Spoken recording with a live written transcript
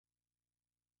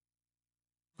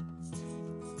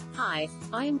Hi,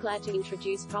 I am glad to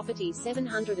introduce property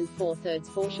 704 Thirds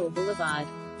Foreshore Boulevard,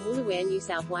 Woolooware, New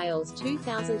South Wales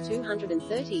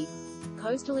 2230.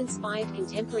 Coastal-inspired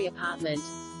contemporary apartment.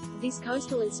 This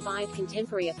coastal-inspired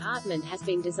contemporary apartment has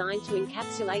been designed to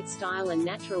encapsulate style and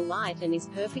natural light and is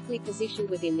perfectly positioned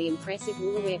within the impressive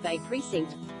Woolooware Bay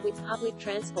precinct, with public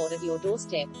transport at your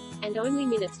doorstep, and only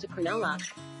minutes to Cronulla.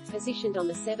 Positioned on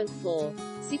the 7th floor.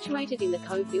 Situated in the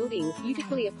Cove building,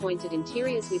 beautifully appointed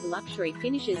interiors with luxury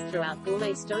finishes throughout,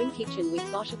 gourmet stone kitchen with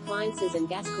Bosch appliances and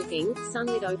gas cooking,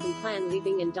 sunlit open-plan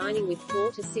living and dining with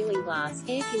floor-to-ceiling glass,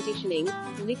 air conditioning,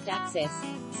 lift access,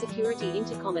 security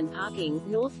intercom and parking,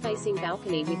 north-facing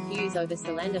balcony with views over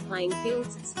Solander playing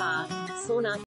fields, spa, sauna,